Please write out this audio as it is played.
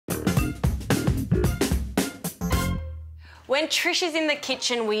When Trish is in the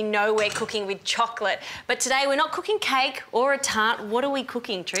kitchen, we know we're cooking with chocolate. But today we're not cooking cake or a tart. What are we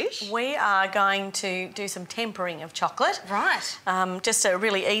cooking, Trish? We are going to do some tempering of chocolate. Right. Just a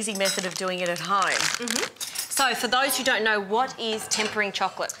really easy method of doing it at home. So, for those who don't know, what is tempering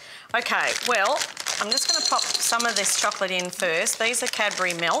chocolate? Okay, well, I'm just going to pop some of this chocolate in first. These are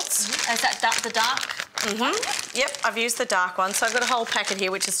Cadbury melts. Is that the dark? Yep, I've used the dark one. So I've got a whole packet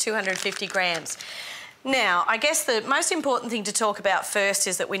here, which is 250 grams. Now, I guess the most important thing to talk about first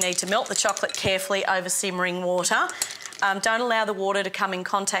is that we need to melt the chocolate carefully over simmering water. Don't allow the water to come in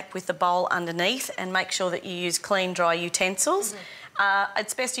contact with the bowl underneath, and make sure that you use clean, dry utensils.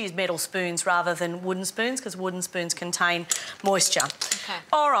 It's best to use metal spoons rather than wooden spoons, because wooden spoons contain moisture. Okay.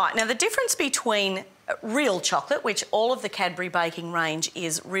 All right, now the difference between real chocolate, which all of the Cadbury baking range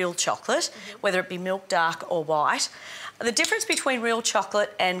is real chocolate, whether it be milk, dark or white. The difference between real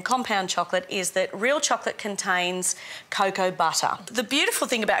chocolate and compound chocolate is that real chocolate contains cocoa butter. The beautiful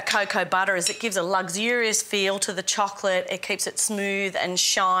thing about cocoa butter is it gives a luxurious feel to the chocolate. It keeps it smooth and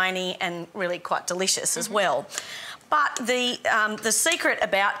shiny and really quite delicious as well. But the secret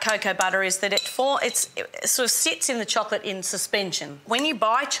about cocoa butter is that it sort of sits in the chocolate in suspension. When you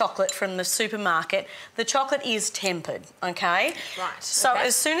buy chocolate from the supermarket, the chocolate is tempered, okay? Right. So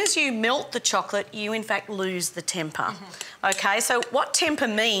as soon as you melt the chocolate, you in fact lose the temper. Okay, so what temper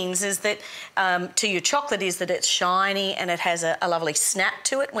means is that to your chocolate is that it's shiny and it has a lovely snap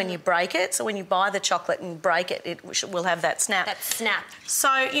to it when you break it. So when you buy the chocolate and break it, it will have that snap. That snap.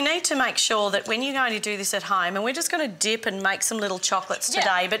 So you need to make sure that when you're going to do this at home, and we're just going to dip and make some little chocolates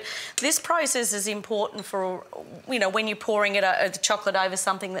today, but this process is important for, you know, when you're pouring the chocolate over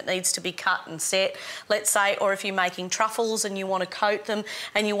something that needs to be cut and set, let's say, or if you're making truffles and you want to coat them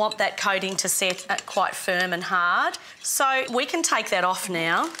and you want that coating to set quite firm and hard. So we can take that off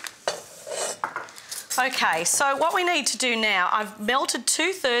now. Okay, so what we need to do now, I've melted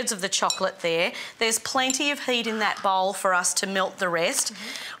 2/3 of the chocolate there. There's plenty of heat in that bowl for us to melt the rest.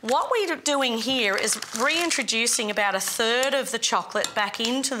 What we're doing here is reintroducing about 1/3 of the chocolate back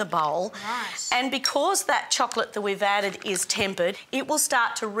into the bowl. Right. And because that chocolate that we've added is tempered, it will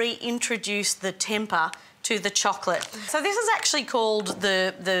start to reintroduce the temper to the chocolate. So this is actually called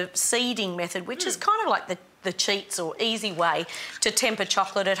the seeding method, which is kind of like the cheats or easy way to temper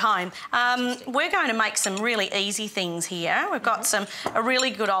chocolate at home. We're going to make some really easy things here. We've got a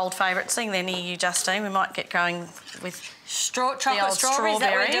really good old favourite sitting there near you, Justine. We might get going with chocolate strawberries. strawberries. Is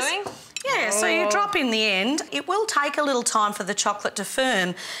that what we're doing? Yeah, so you drop in the end. It will take a little time for the chocolate to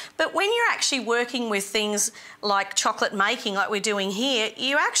firm, but when you're actually working with things like chocolate making, like we're doing here,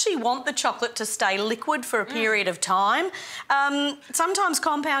 you actually want the chocolate to stay liquid for a period of time. Sometimes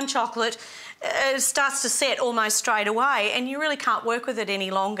compound chocolate starts to set almost straight away and you really can't work with it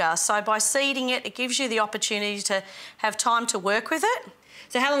any longer. So by seeding it, it gives you the opportunity to have time to work with it.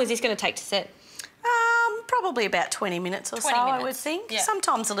 So how long is this going to take to set? Probably about 20 minutes or 20 so, minutes. I would think. Yeah.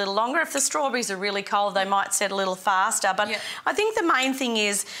 Sometimes a little longer. If the strawberries are really cold, they might set a little faster. But I think the main thing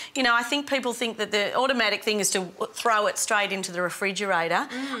is, you know, I think people think that the automatic thing is to throw it straight into the refrigerator.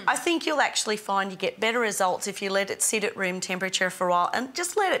 I think you'll actually find you get better results if you let it sit at room temperature for a while and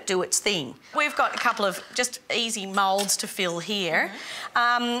just let it do its thing. We've got a couple of just easy moulds to fill here.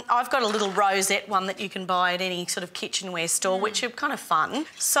 I've got a little rosette one that you can buy at any sort of kitchenware store, which are kind of fun.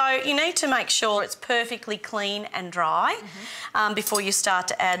 So you need to make sure it's perfectly clean and dry before you start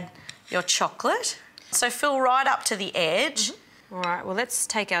to add your chocolate. So fill right up to the edge. All right, well, let's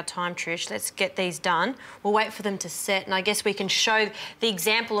take our time, Trish. Let's get these done. We'll wait for them to set, and I guess we can show the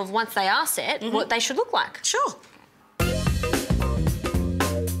example of once they are set, what they should look like. Sure.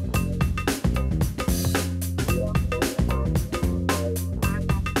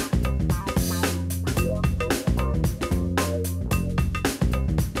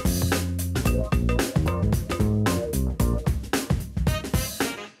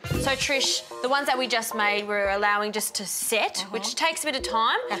 So, Trish, the ones that we just made, we're allowing just to set, which takes a bit of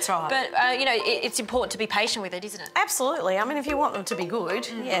time. That's right. But, you know, it's important to be patient with it, isn't it? Absolutely. I mean, if you want them to be good,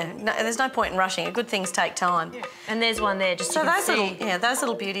 there's no point in rushing it. Good things take time. Yeah. And there's one there, just so so you those can see. those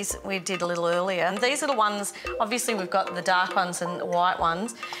little beauties we did a little earlier. And these are the ones, obviously we've got the dark ones and the white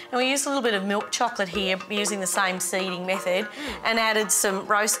ones. And we used a little bit of milk chocolate here using the same seeding method and added some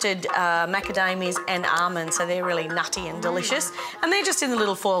roasted macadamias and almonds. So they're really nutty and delicious. And they're just in the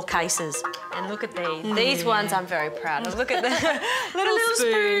little foil cases. And look at these. These ones I'm very proud of. Look at the little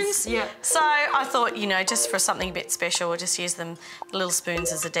spoons. Yeah. So I thought, you know, just for something a bit special, we'll just use the little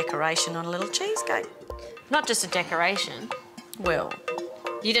spoons as a decoration on a little cheesecake. Not just a decoration. Well,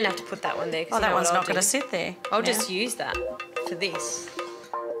 you didn't have to put that one there. Oh, that one's not going to sit there. I'll just use that for this.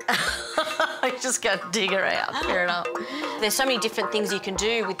 just go dig her out. Fair enough. There's so many different things you can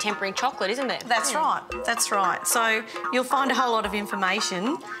do with tempering chocolate, isn't there? That's right. That's right. So you'll find a whole lot of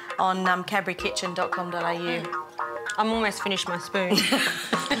information on cadburykitchen.com.au. I'm almost finished my spoon.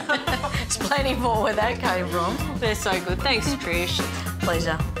 There's plenty more where that came from. They're so good. Thanks, Trish.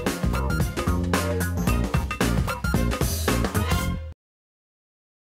 Pleasure.